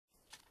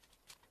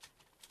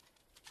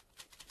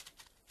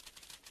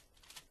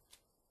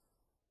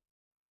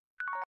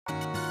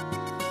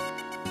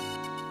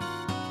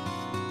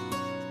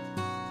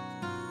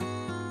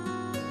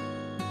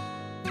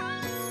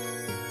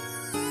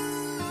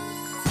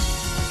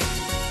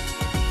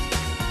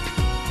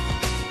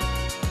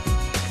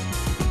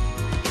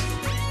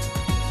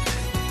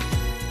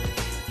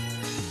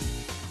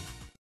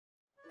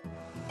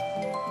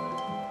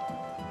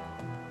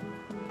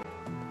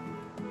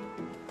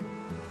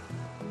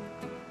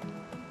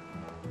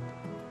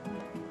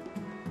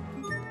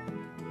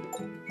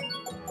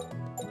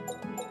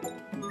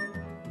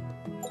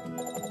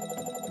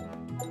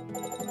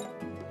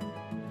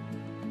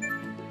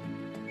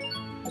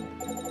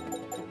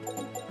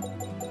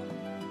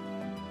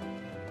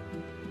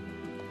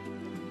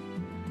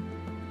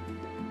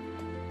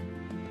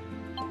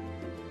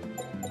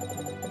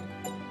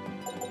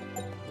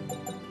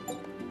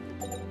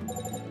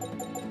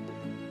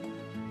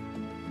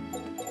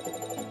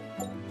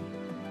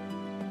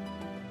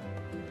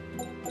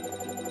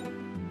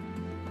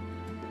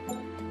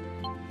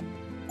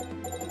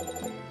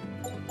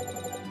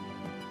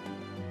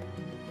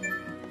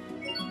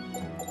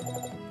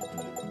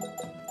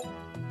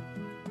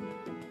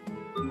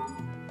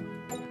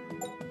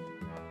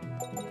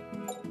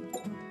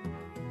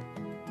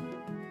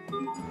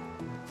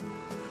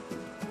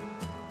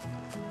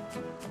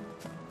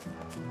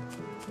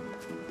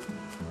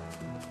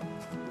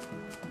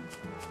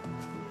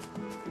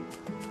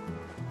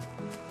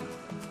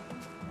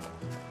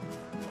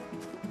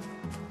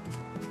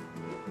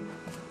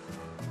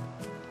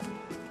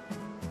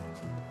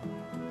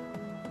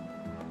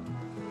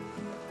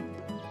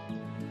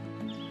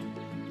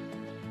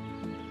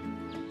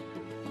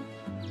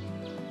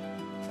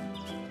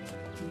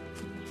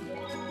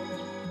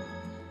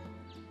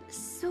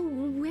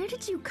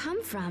did you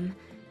come from?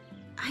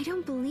 I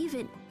don't believe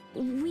it.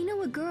 We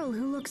know a girl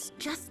who looks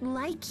just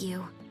like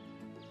you.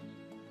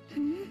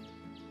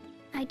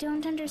 I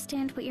don't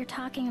understand what you're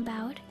talking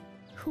about.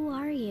 Who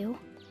are you?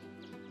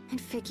 It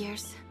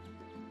figures.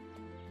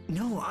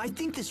 No, I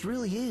think this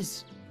really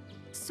is.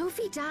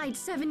 Sophie died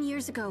 7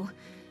 years ago.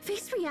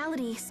 Face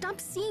reality. Stop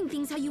seeing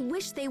things how you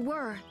wish they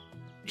were.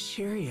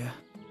 Sharia.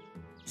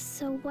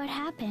 So what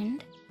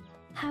happened?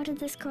 How did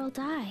this girl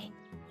die?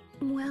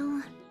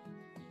 Well,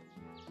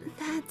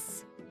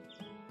 that's...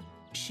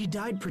 She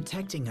died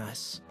protecting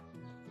us.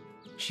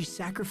 She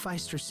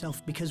sacrificed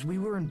herself because we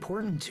were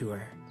important to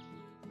her.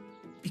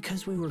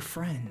 Because we were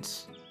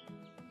friends.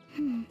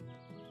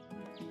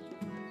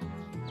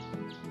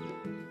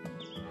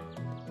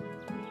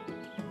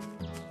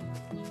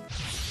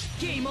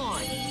 Game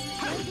on!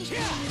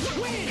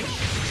 Win!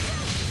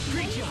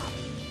 Great job!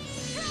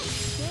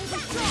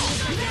 Draw!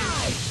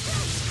 Now!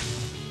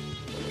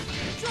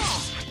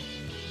 Draw!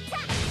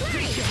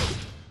 Great job!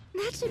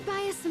 That should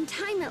buy us some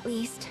time at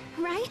least,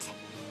 right?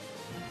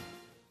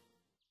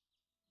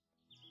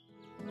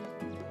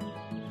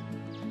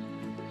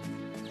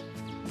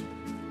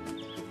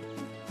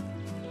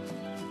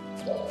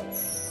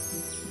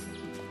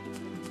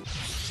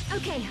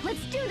 Okay,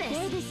 let's do this!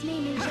 Bear this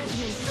name in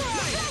judgment.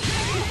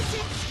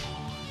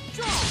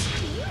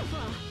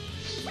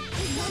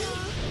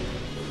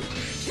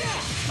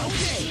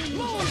 Okay,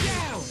 mow him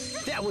down!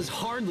 That was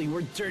hardly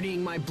worth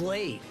dirtying my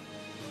blade.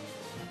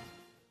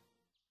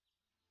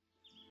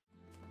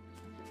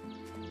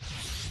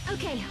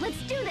 Okay,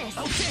 let's do this!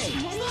 Okay,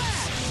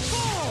 slash!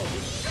 Fall!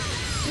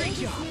 Great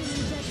job!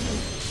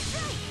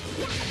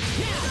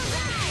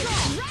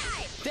 Now,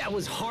 that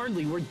was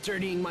hardly worth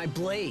dirtying my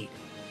blade.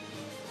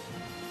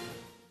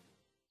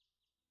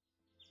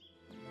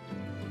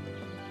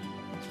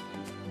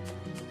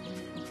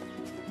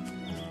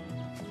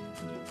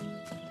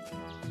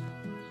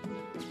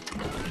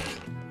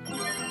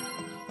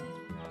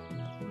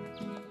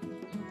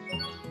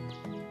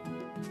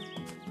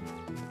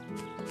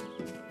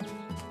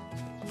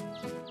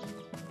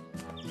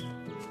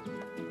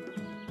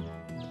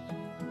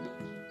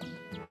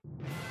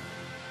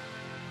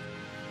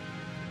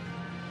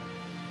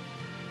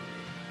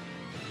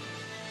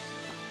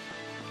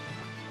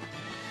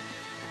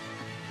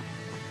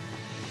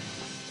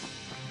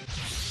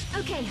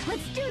 Okay,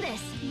 let's do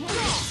this!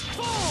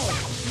 Fall!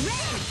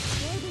 Red!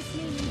 Bear this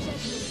name in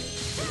judgment.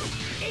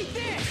 Eat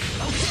this!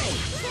 Okay!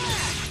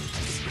 Slash!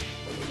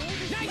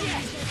 Not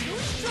yet!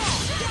 Draw!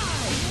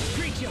 Die!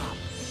 Great job!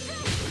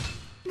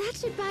 That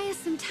should buy us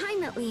some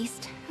time at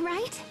least,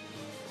 right?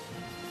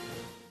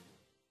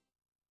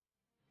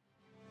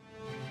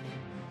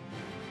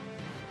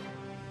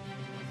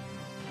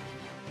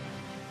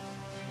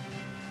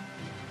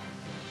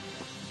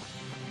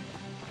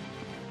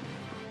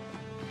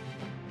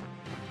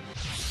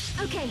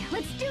 Okay,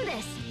 let's do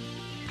this!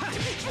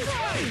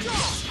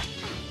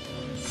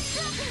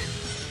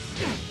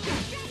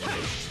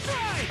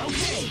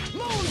 Okay,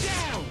 mow him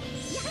down!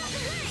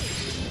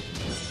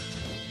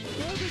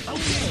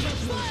 Okay,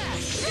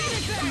 slash!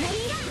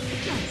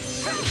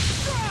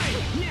 Strike!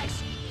 Next!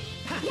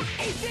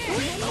 Eat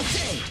this!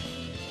 Okay!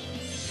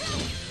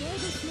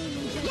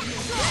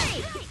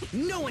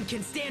 No one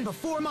can stand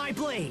before my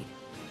blade!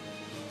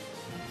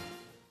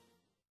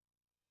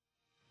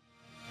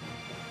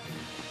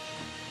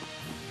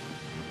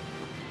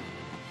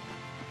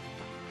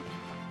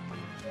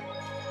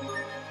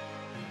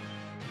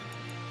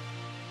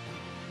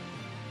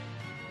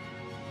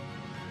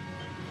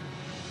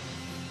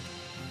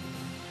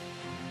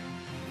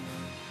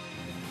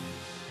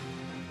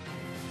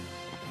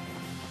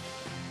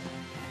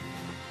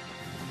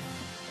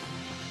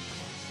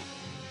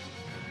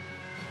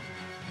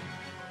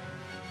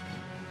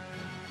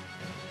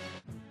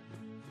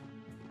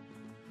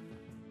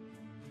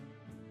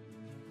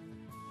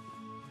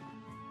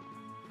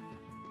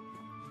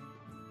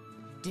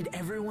 Did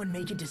everyone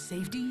make it to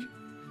safety?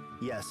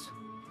 Yes,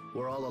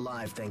 we're all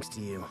alive thanks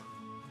to you.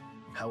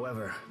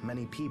 However,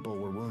 many people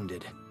were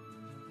wounded.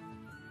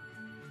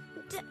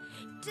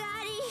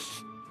 Daddy!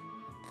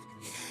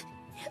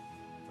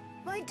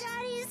 My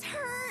daddy's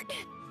hurt!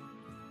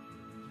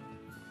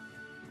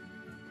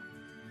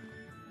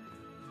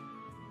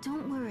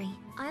 Don't worry,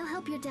 I'll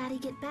help your daddy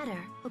get better,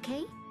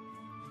 okay?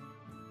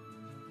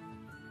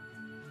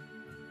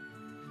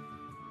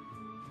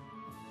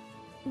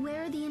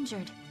 Where are the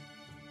injured?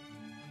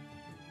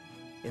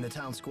 In the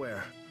town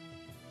square.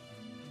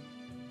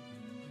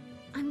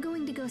 I'm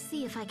going to go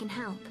see if I can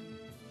help.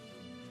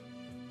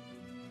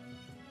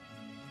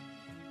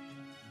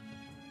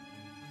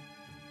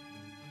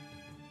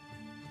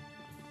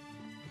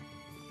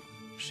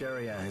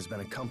 Sharia has been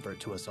a comfort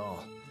to us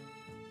all.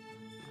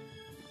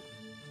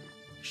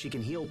 She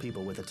can heal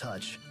people with a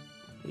touch.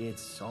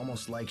 It's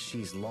almost like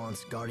she's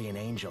Launt's guardian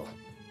angel.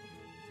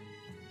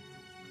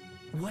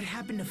 What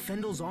happened to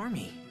Fendel's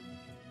army?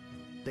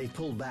 They've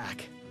pulled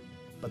back,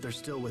 but they're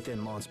still within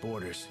Mont's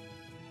borders.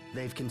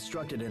 They've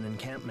constructed an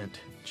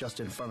encampment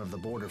just in front of the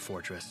border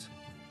fortress.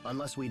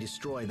 Unless we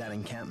destroy that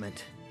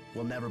encampment,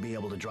 We'll never be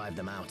able to drive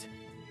them out.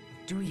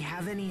 Do we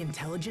have any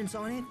intelligence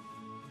on it?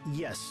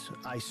 Yes,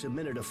 I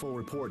submitted a full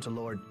report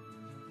to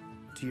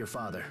your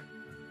father.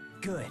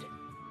 Good.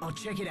 I'll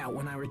check it out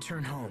when I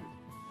return home.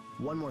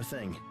 One more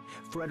thing.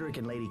 Frederick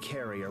and Lady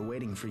Carrie are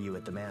waiting for you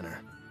at the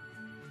manor.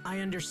 I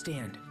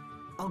understand.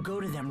 I'll go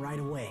to them right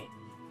away.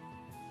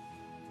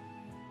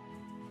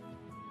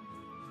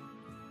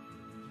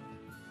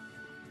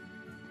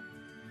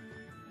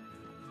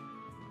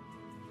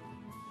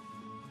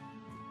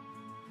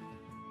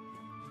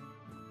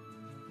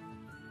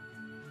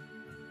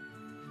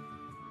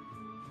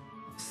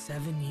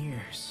 "7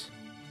 years.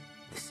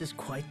 This is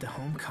quite the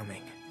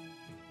homecoming."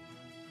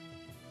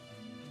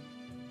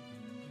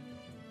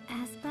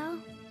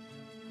 Asbel?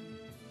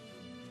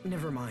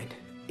 Never mind.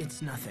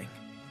 It's nothing.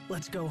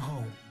 Let's go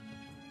home.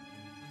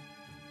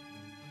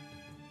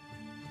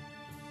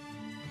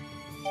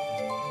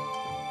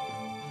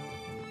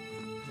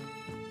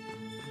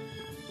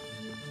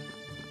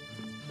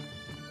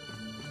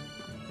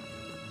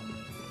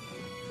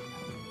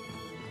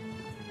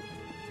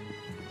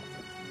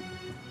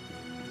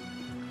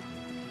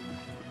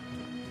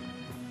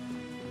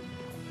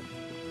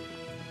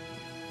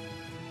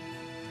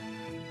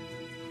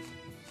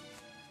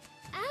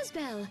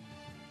 Asbel!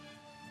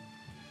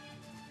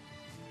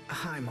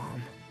 Hi,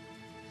 Mom.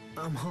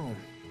 I'm home.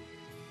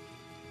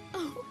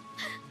 Oh,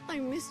 I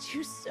missed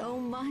you so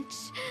much.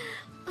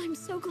 I'm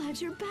so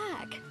glad you're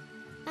back.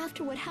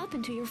 After what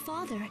happened to your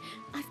father,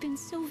 I've been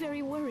so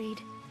very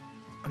worried.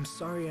 I'm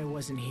sorry I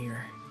wasn't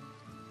here.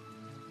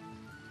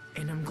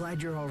 And I'm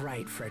glad you're all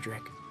right,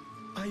 Frederick.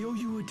 I owe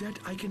you a debt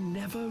I can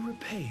never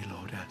repay,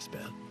 Lord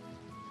Asbel.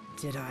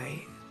 Did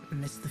I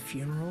miss the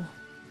funeral?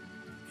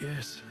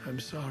 Yes, I'm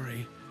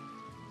sorry.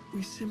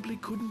 We simply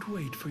couldn't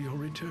wait for your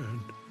return.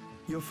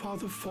 Your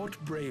father fought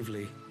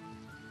bravely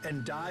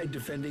and died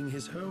defending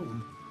his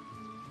home.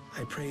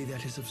 I pray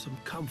that is of some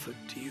comfort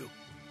to you.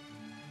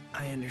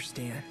 I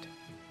understand.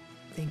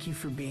 Thank you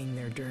for being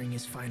there during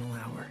his final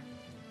hour.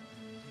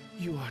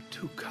 You are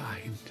too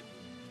kind.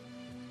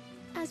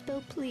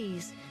 Asbel,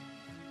 please.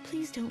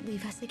 Please don't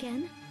leave us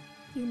again.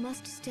 You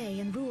must stay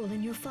and rule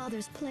in your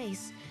father's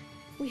place.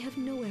 We have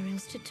nowhere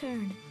else to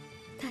turn.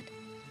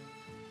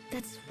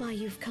 That's why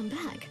you've come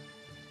back,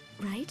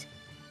 right?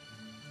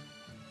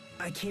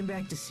 I came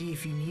back to see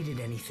if you needed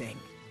anything,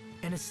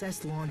 and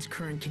assess Lon's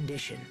current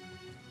condition.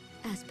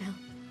 Asbel,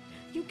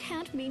 you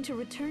can't mean to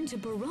return to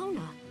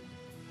Barona.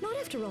 Not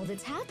after all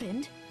that's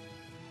happened.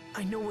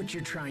 I know what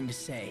you're trying to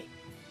say,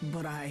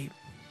 but I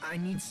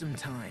need some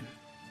time.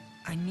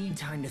 I need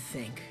time to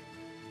think.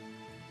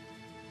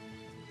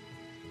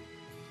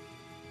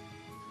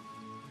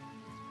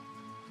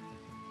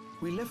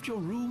 We left your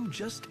room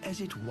just as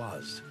it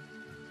was.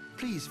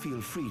 Please feel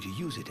free to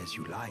use it as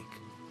you like.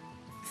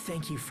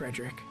 Thank you,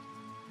 Frederick.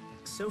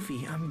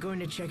 Sophie, I'm going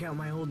to check out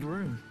my old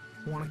room.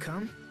 Wanna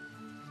come?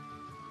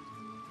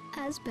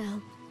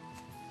 Asbel.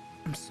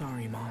 I'm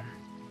sorry, Mom.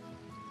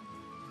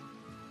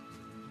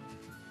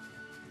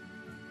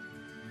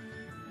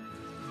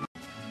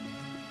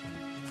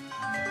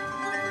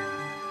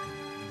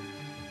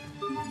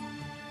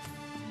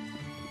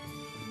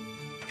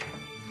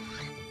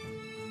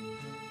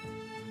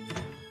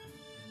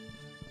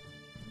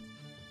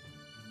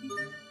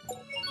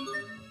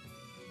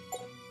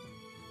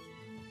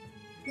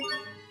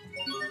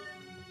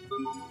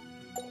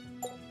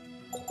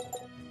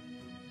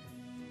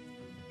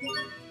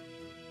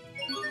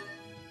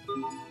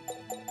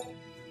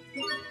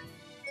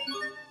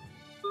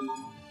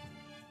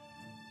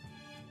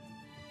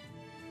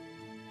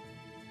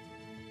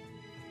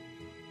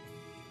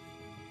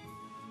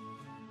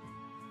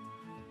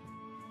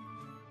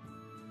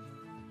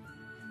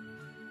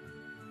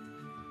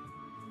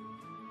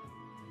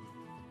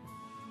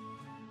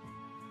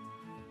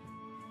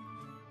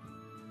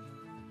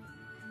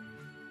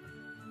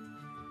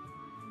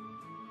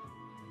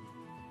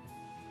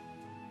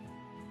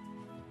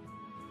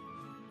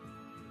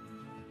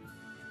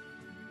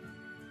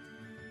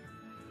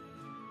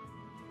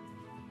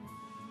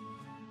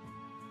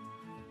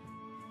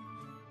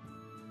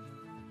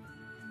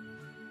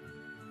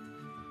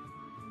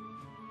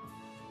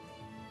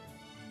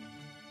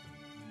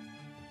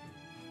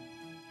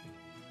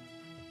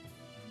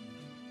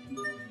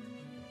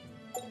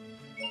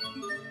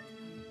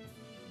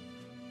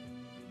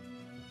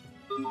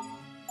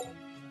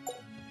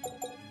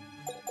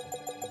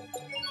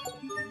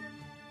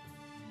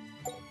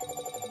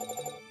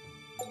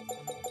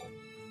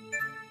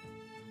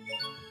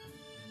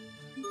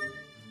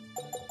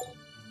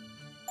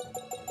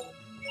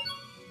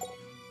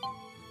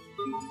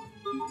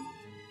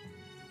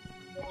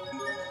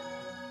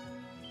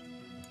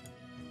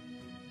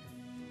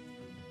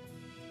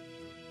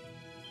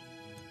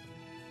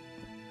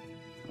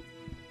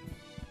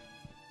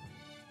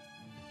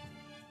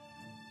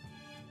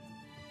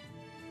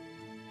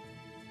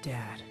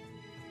 Dad,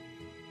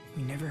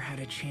 we never had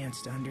a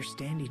chance to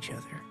understand each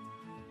other.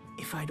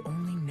 If I'd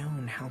only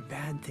known how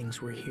bad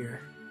things were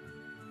here.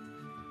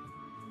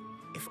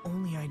 If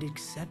only I'd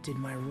accepted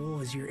my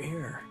role as your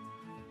heir.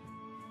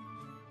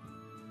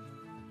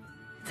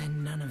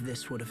 then none of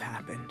this would have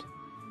happened.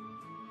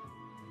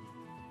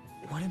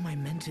 What am I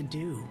meant to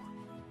do?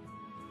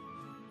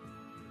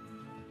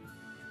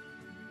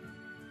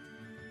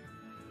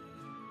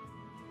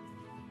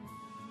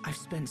 I've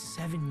spent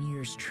 7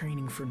 years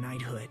training for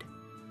knighthood,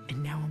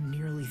 and now I'm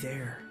nearly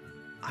there.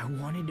 I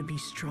wanted to be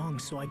strong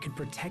so I could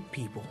protect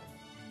people,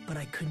 but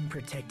I couldn't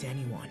protect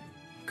anyone,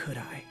 could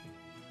I?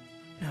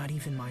 Not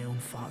even my own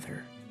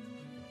father.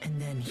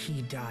 And then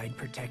he died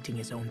protecting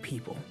his own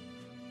people.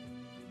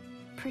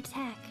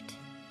 Protect.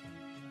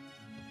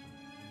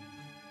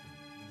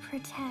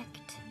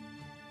 Protect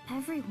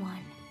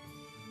everyone.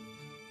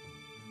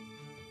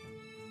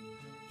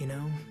 You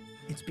know,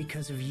 it's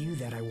because of you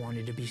that I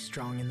wanted to be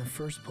strong in the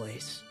first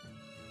place.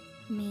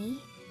 Me?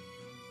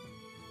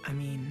 I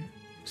mean,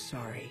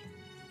 sorry.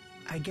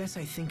 I guess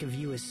I think of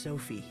you as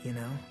Sophie, you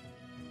know?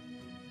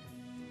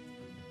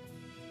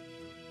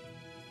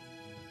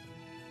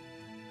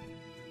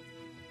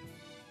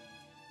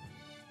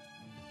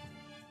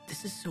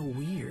 This is so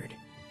weird.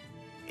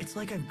 It's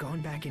like I've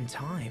gone back in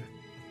time.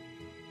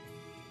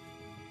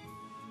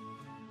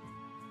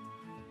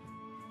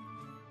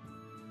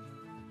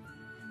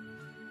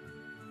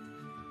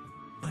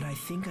 But I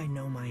think I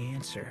know my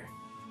answer.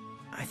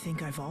 I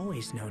think I've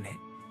always known it.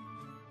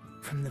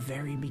 From the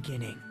very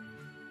beginning.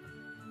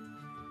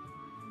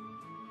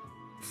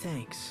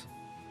 Thanks.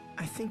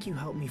 I think you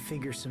helped me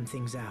figure some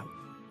things out.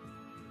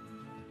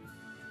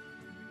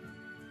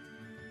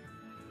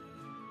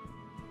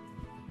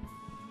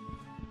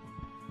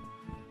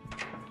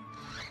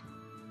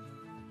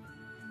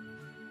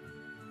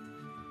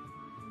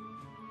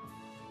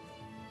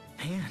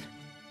 Man,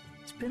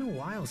 it's been a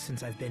while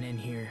since I've been in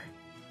here.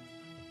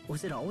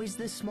 Was it always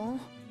this small?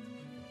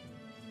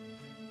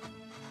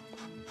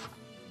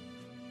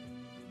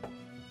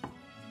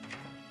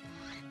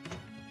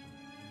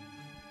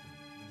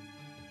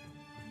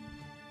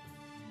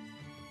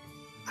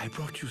 I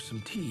brought you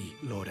some tea,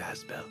 Lord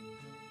Asbel.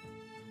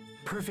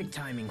 Perfect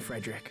timing,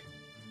 Frederick.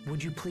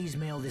 Would you please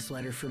mail this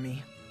letter for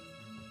me?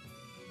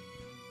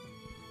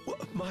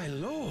 My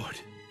lord,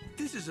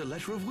 this is a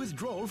letter of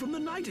withdrawal from the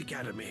Knight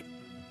Academy.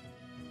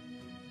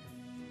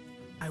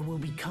 I will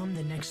become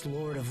the next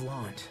Lord of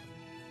Lant.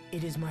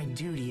 It is my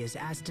duty as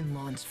Aston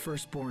Lant's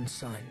firstborn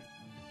son.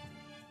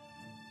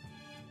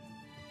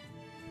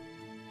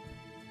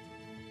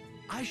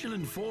 I shall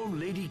inform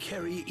Lady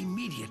Carey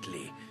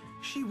immediately.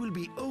 She will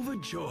be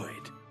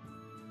overjoyed.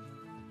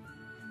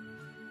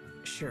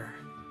 Sure.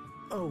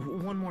 Oh,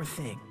 one more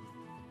thing.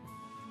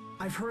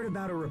 I've heard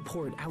about a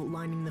report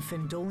outlining the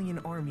Fendolian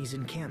army's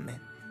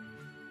encampment.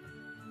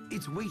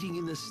 It's waiting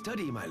in the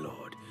study, my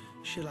lord.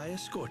 Shall I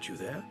escort you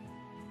there?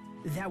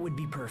 That would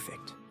be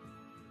perfect.